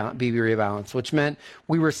to be rebalanced, which meant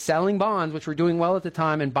we were selling bonds, which were doing well at the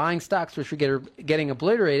time, and buying stocks, which were getting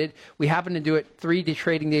obliterated. We happened to do it 3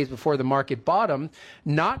 trading days before the market bottomed,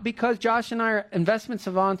 not because Josh and I are investment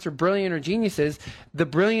savants or brilliant or geniuses. The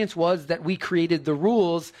brilliance was that we created the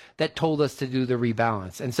rules that told us to do the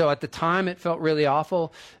rebalance. And so at the time, it felt really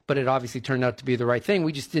awful, but it obviously turned out to be the right thing.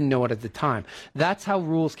 We just didn't know it at the time. That's how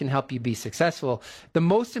rules can help you be successful. The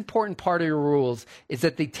most important part of your rules is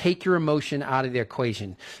that they take your emotion out of the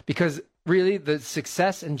equation, because really the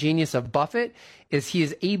success and genius of Buffett is he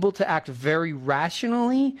is able to act very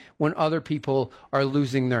rationally when other people are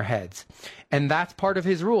losing their heads. And that's part of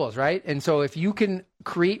his rules, right? And so if you can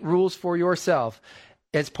create rules for yourself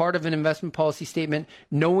as part of an investment policy statement,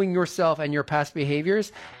 knowing yourself and your past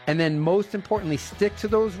behaviors, and then most importantly, stick to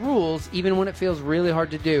those rules, even when it feels really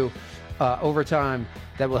hard to do over time,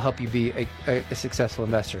 that will help you be a successful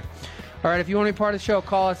investor. All right, if you want to be part of the show,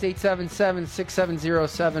 call us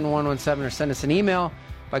 877-670-7117 or send us an email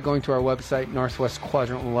by going to our website,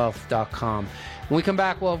 northwestquadrantwealth.com. When we come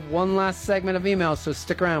back, we'll have one last segment of emails, so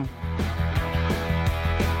stick around.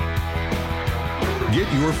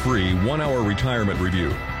 Get your free 1-hour retirement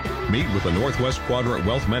review. Meet with the Northwest Quadrant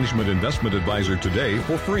Wealth Management Investment Advisor today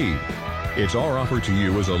for free. It's our offer to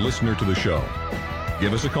you as a listener to the show.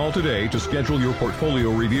 Give us a call today to schedule your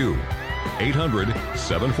portfolio review.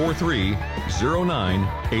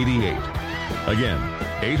 800-743-0988. Again,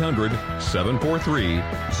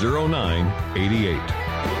 800-743-0988.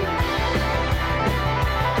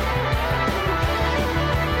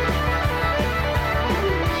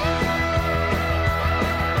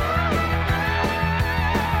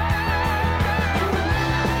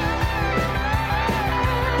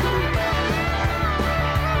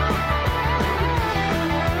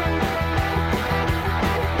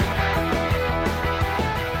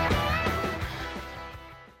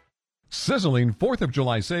 Sizzling 4th of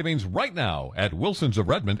July savings right now at Wilson's of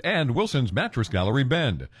Redmond and Wilson's Mattress Gallery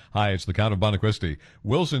Bend. Hi, it's the Count of Bonaquisti.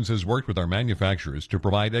 Wilson's has worked with our manufacturers to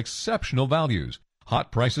provide exceptional values.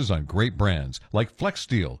 Hot prices on great brands like Flex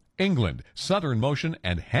Steel, England, Southern Motion,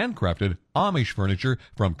 and handcrafted Amish furniture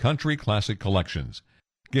from Country Classic Collections.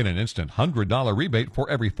 Get an instant $100 rebate for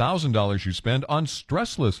every $1,000 you spend on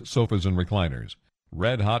stressless sofas and recliners.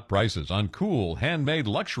 Red hot prices on cool, handmade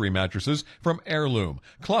luxury mattresses from Heirloom,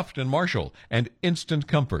 Cluft & Marshall, and Instant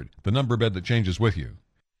Comfort, the number bed that changes with you.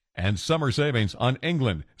 And summer savings on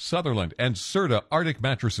England, Sutherland, and Serta Arctic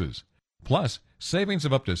mattresses. Plus, savings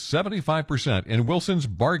of up to 75% in Wilson's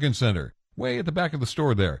Bargain Center, way at the back of the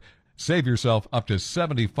store there. Save yourself up to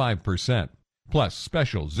 75%. Plus,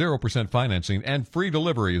 special 0% financing and free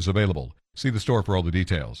delivery is available. See the store for all the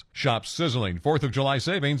details. Shop sizzling 4th of July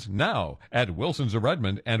savings now at Wilson's of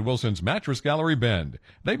Redmond and Wilson's Mattress Gallery Bend.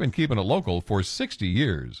 They've been keeping it local for 60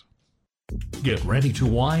 years. Get ready to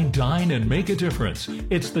wine, dine, and make a difference.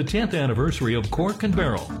 It's the 10th anniversary of Cork and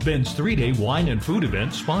Barrel, Bend's 3-day wine and food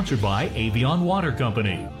event sponsored by Avion Water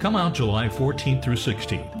Company. Come out July 14th through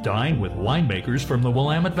 16th. Dine with winemakers from the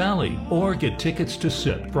Willamette Valley. Or get tickets to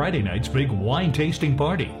SIP, Friday night's big wine tasting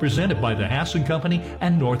party, presented by the Hassan Company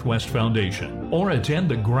and Northwest Foundation. Or attend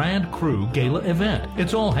the Grand Cru Gala event.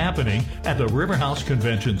 It's all happening at the Riverhouse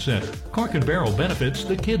Convention Center. Cork and Barrel benefits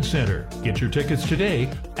the Kids Center. Get your tickets today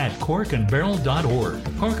at corkandbarrel.org.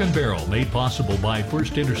 Cork and Barrel, made possible by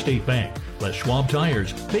First Interstate Bank, Les Schwab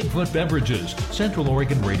Tires, Bigfoot Beverages, Central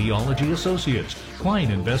Oregon Radiology Associates,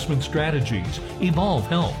 Klein Investment Strategies, Evolve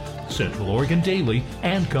Health, Central Oregon Daily,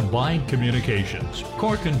 and Combined Communications.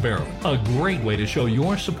 Cork and Barrel, a great way to show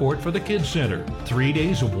your support for the Kids Center. 3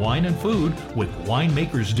 days of wine and food with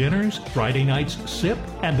winemakers dinners, Friday night's SIP,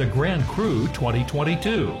 and the Grand Cru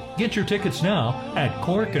 2022. Get your tickets now at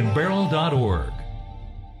corkandbarrel.org.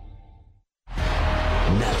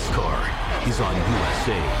 NASCAR is on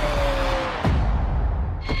USA.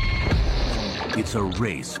 It's a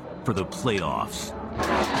race for the playoffs.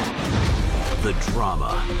 The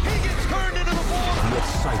drama. He gets turned into the ball. The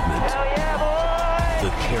excitement. Hell yeah, boy!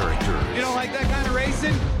 The characters. You don't like that kind of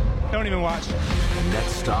racing? Don't even watch it.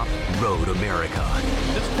 Next stop, Road America.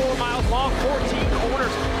 It's 4 miles long, 14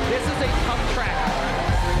 corners. This is a tough track.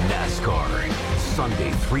 NASCAR,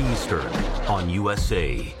 Sunday 3 Eastern on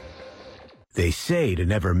USA. They say to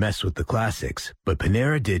never mess with the classics, but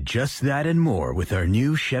Panera did just that and more with our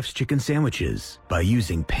new Chef's Chicken Sandwiches. By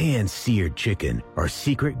using pan-seared chicken, our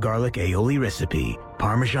secret garlic aioli recipe,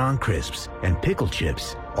 Parmesan crisps, and pickle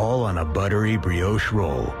chips, all on a buttery brioche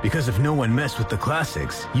roll. Because if no one messed with the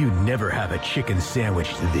classics, you'd never have a chicken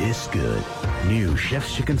sandwich this good. New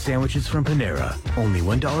Chef's Chicken Sandwiches from Panera. Only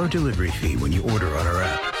 $1 delivery fee when you order on our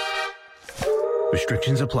app.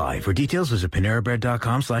 Restrictions apply. For details, visit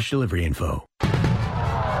PaneraBread.com/delivery info.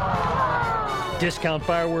 Discount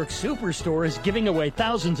Fireworks Superstore is giving away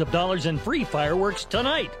thousands of dollars in free fireworks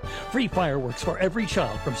tonight. Free fireworks for every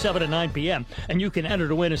child from 7 to 9 p.m. And you can enter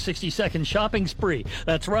to win a 60-second shopping spree.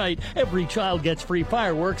 That's right. Every child gets free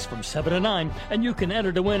fireworks from 7 to 9. And you can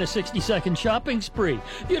enter to win a 60-second shopping spree.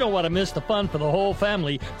 You don't want to miss the fun for the whole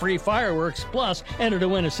family. Free fireworks plus enter to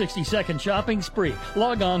win a 60-second shopping spree.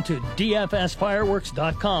 Log on to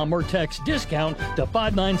dfsfireworks.com or text discount to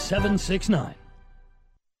 59769.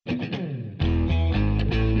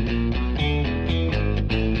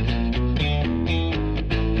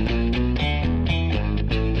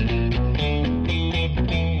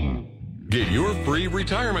 Get your free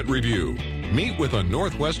retirement review. Meet with a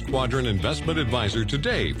Northwest Quadrant investment advisor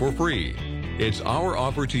today for free. It's our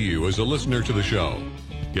offer to you as a listener to the show.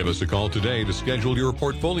 Give us a call today to schedule your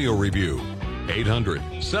portfolio review.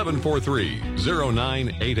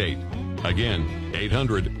 800-743-0988. Again,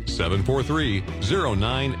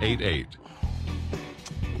 800-743-0988.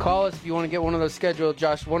 Call us if you want to get one of those scheduled.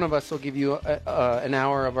 Josh, one of us will give you an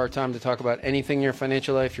hour of our time to talk about anything in your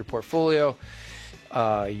financial life, your portfolio,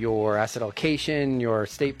 your asset allocation, your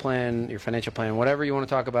estate plan, your financial plan, whatever you want to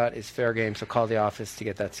talk about is fair game. So call the office to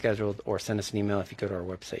get that scheduled or send us an email. If you go to our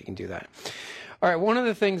website, you can do that. All right, one of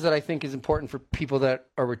the things that I think is important for people that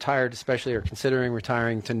are retired, especially or considering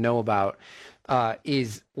retiring, to know about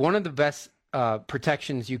is one of the best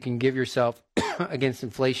protections you can give yourself against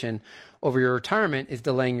inflation over your retirement is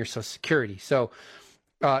delaying your Social Security. So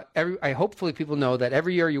hopefully people know that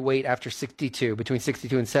every year you wait after 62, between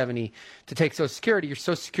 62 and 70, to take Social Security, your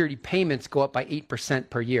Social Security payments go up by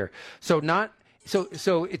 8% per year. So it's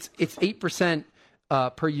 8%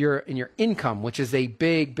 per year in your income, which is a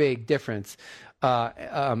big difference.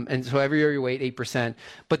 And so every year you wait 8%.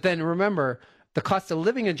 But then remember, the cost of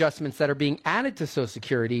living adjustments that are being added to Social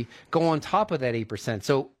Security go on top of that 8%.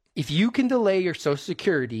 So if you can delay your Social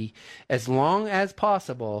Security as long as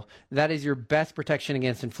possible, that is your best protection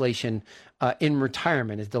against inflation in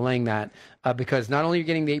retirement, is delaying that, because not only are you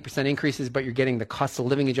getting the 8% increases, but you're getting the cost of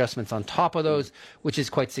living adjustments on top of those, which is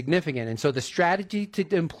quite significant. And so the strategy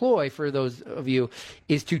to employ for those of you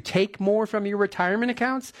is to take more from your retirement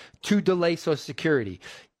accounts to delay Social Security.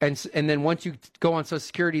 And then once you go on Social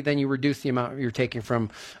Security, then you reduce the amount you're taking from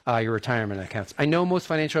your retirement accounts. I know most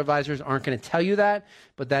financial advisors aren't going to tell you that,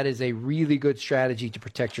 but that is a really good strategy to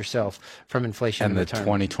protect yourself from inflation. And in the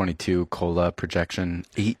retirement. 2022 COLA projection,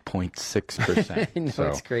 8.6%. I know, so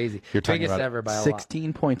it's crazy. You're talking Biggest about ever by a lot.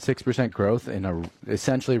 16.6% growth in a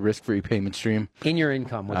essentially risk-free payment stream. In your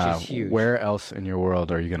income, which is huge. Where else in your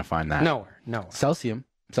world are you going to find that? Nowhere. Celsius,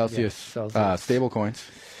 stable coins.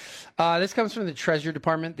 This comes from the Treasury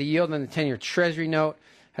Department. The yield on the 10-year Treasury note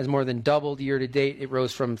has more than doubled year to date. It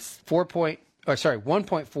rose from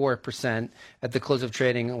 1.4% at the close of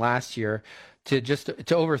trading last year to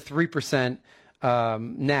over 3%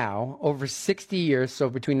 now. Over 60 years, so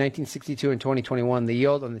between 1962 and 2021, the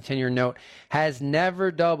yield on the 10-year note has never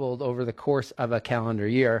doubled over the course of a calendar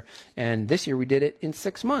year. And this year we did it in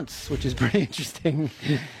 6 months, which is pretty interesting.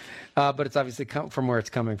 But it's obviously from where it's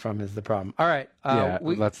coming from is the problem. All right.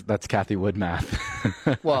 That's Kathy Wood math.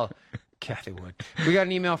 Well, Kathy Wood. We got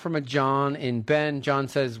an email from a John in Bend. John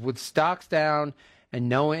says, with stocks down and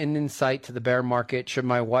no end in sight to the bear market, should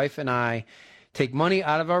my wife and I take money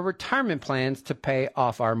out of our retirement plans to pay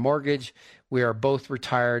off our mortgage? We are both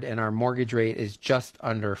retired and our mortgage rate is just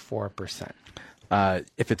under 4%.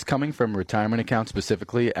 If it's coming from retirement accounts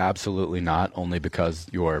specifically, absolutely not, only because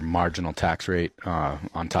your marginal tax rate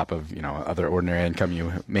on top of other ordinary income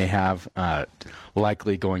you may have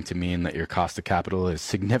likely going to mean that your cost of capital is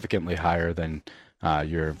significantly higher than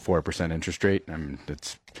your 4% interest rate. I mean,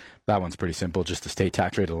 that one's pretty simple. Just the state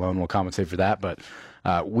tax rate alone will compensate for that. But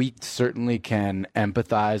we certainly can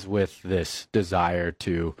empathize with this desire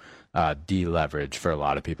to deleverage for a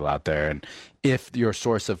lot of people out there. And if your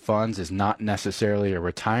source of funds is not necessarily a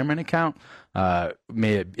retirement account,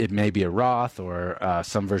 it may be a Roth or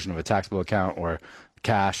some version of a taxable account or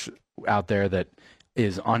cash out there that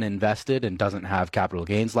is uninvested and doesn't have capital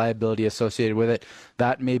gains liability associated with it.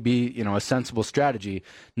 That may be, a sensible strategy,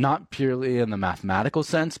 not purely in the mathematical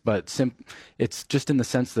sense, but it's just in the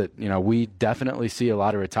sense that, we definitely see a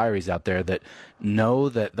lot of retirees out there that know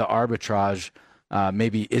that the arbitrage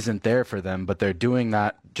maybe isn't there for them, but they're doing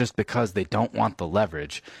that just because they don't want the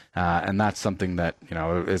leverage. And that's something that,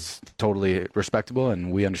 is totally respectable and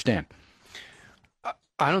we understand.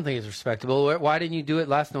 I don't think it's respectable. Why didn't you do it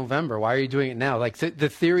last November? Why are you doing it now? Like the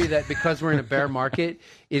theory that because we're in a bear market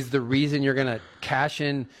is the reason you're going to cash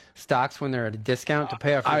in stocks when they're at a discount to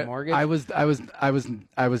pay off your mortgage. I was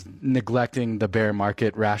neglecting the bear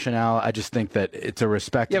market rationale. I just think that it's a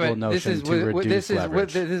respectable notion to reduce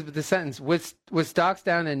leverage. This is the sentence with stocks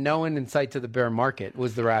down and no end in sight to the bear market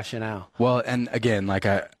was the rationale. Well, and again,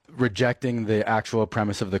 rejecting the actual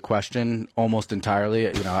premise of the question almost entirely,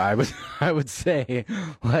 I would say,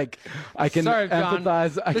 I can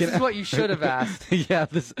empathize. This is what you should have asked. Yeah,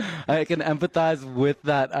 I can empathize with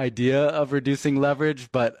that idea of reducing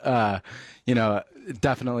leverage, but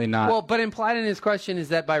definitely not. Well, but implied in his question is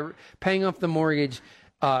that by paying off the mortgage,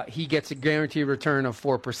 he gets a guaranteed return of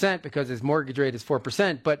 4% because his mortgage rate is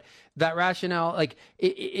 4%. But that rationale,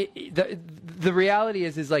 the reality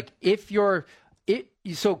is if you're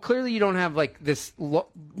so clearly you don't have this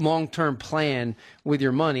long-term plan with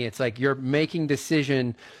your money. It's you're making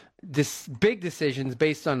big decisions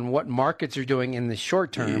based on what markets are doing in the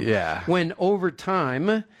short term. Yeah. When over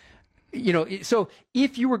time, so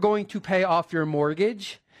if you were going to pay off your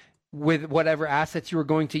mortgage with whatever assets you were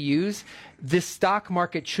going to use, this stock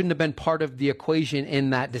market shouldn't have been part of the equation in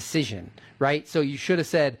that decision, right? So you should have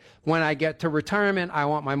said, when I get to retirement, I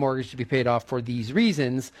want my mortgage to be paid off for these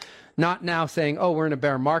reasons. Not now saying, oh, we're in a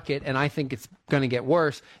bear market and I think it's going to get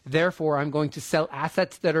worse. Therefore, I'm going to sell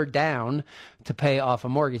assets that are down to pay off a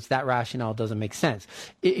mortgage. That rationale doesn't make sense.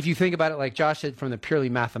 If you think about it, like Josh said, from the purely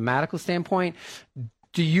mathematical standpoint,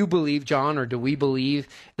 do you believe, John, or do we believe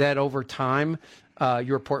that over time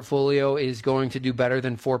your portfolio is going to do better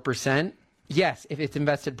than 4%? Yes, if it's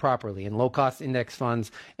invested properly in low-cost index funds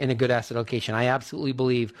in a good asset allocation. I absolutely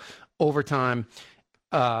believe over time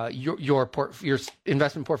your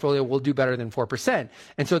investment portfolio will do better than 4%.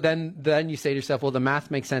 And so then you say to yourself, well, the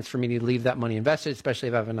math makes sense for me to leave that money invested, especially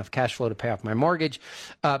if I have enough cash flow to pay off my mortgage.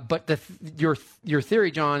 But your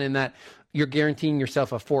theory, John, in that you're guaranteeing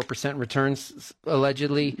yourself a 4% returns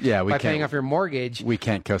allegedly by paying off your mortgage. We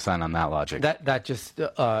can't co-sign on that logic. That just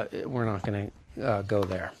we're not going to go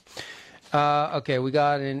there. Okay, we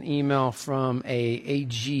got an email from a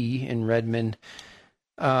AG in Redmond.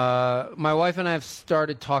 My wife and I have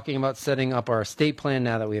started talking about setting up our estate plan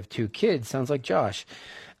now that we have 2 kids. Sounds like Josh.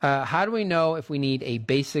 How do we know if we need a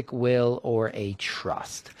basic will or a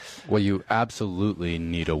trust? Well, you absolutely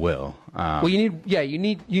need a will. Well, you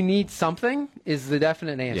need something is the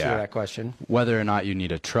definite answer to that question. Whether or not you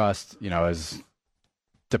need a trust, is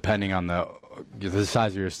depending on the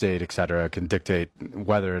size of your estate, et cetera, can dictate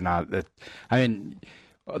whether or not that.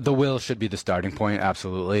 The will should be the starting point,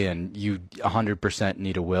 absolutely, and you 100%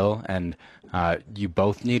 need a will, and you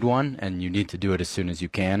both need one, and you need to do it as soon as you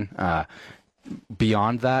can.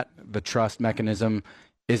 Beyond that, the trust mechanism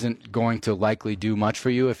isn't going to likely do much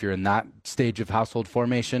for you if you're in that stage of household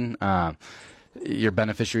formation. Your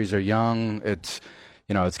beneficiaries are young. It's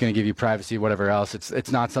going to give you privacy, whatever else.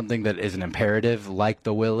 It's not something that is an imperative like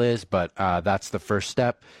the will is, but that's the first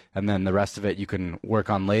step. And then the rest of it you can work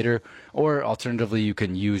on later. Or alternatively, you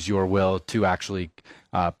can use your will to actually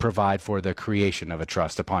provide for the creation of a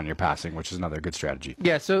trust upon your passing, which is another good strategy.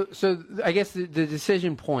 Yeah, so I guess the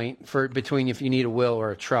decision point between if you need a will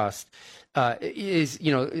or a trust is,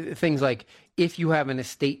 things like if you have an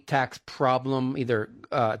estate tax problem, either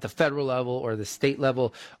at the federal level or the state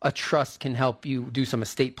level, a trust can help you do some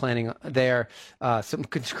estate planning there, some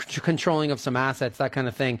controlling of some assets, that kind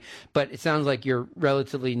of thing. But it sounds like you're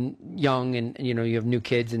relatively young and you have new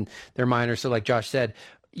kids and they're minors. So like Josh said,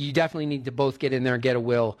 you definitely need to both get in there and get a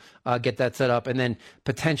will, get that set up, and then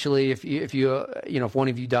potentially, if one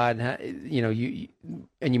of you died,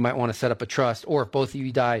 and you might want to set up a trust, or if both of you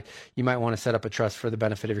die, you might want to set up a trust for the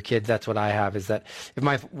benefit of your kids. That's what I have. Is that if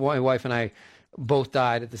my wife and I both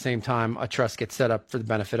died at the same time, a trust gets set up for the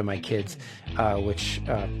benefit of my kids, which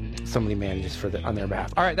somebody manages on their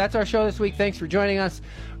behalf. All right, that's our show this week. Thanks for joining us.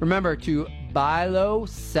 Remember to buy low,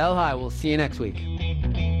 sell high. We'll see you next week.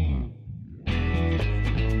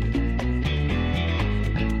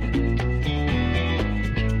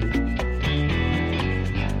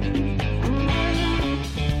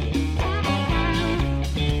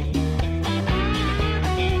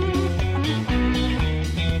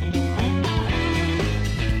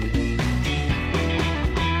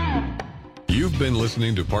 You've been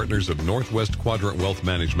listening to partners of Northwest Quadrant Wealth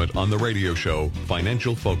Management on the radio show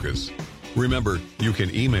Financial Focus. Remember, you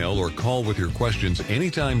can email or call with your questions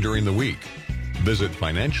anytime during the week. Visit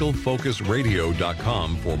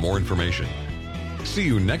financialfocusradio.com for more information. See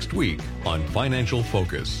you next week on Financial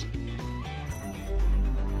Focus.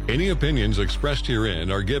 Any opinions expressed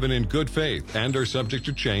herein are given in good faith and are subject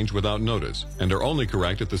to change without notice and are only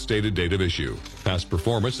correct at the stated date of issue. Past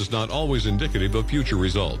performance is not always indicative of future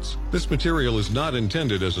results. This material is not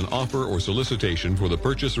intended as an offer or solicitation for the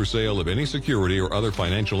purchase or sale of any security or other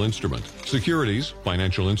financial instrument. Securities,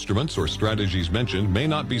 financial instruments, or strategies mentioned may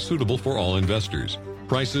not be suitable for all investors.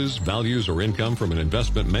 Prices, values, or income from an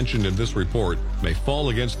investment mentioned in this report may fall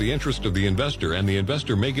against the interest of the investor, and the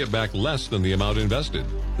investor may get back less than the amount invested.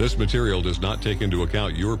 This material does not take into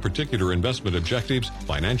account your particular investment objectives,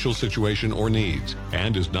 financial situation, or needs,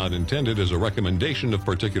 and is not intended as a recommendation of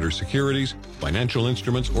particular securities, financial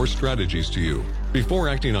instruments, or strategies to you. Before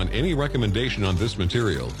acting on any recommendation on this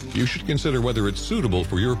material, you should consider whether it's suitable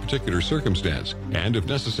for your particular circumstance, and if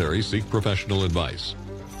necessary, seek professional advice.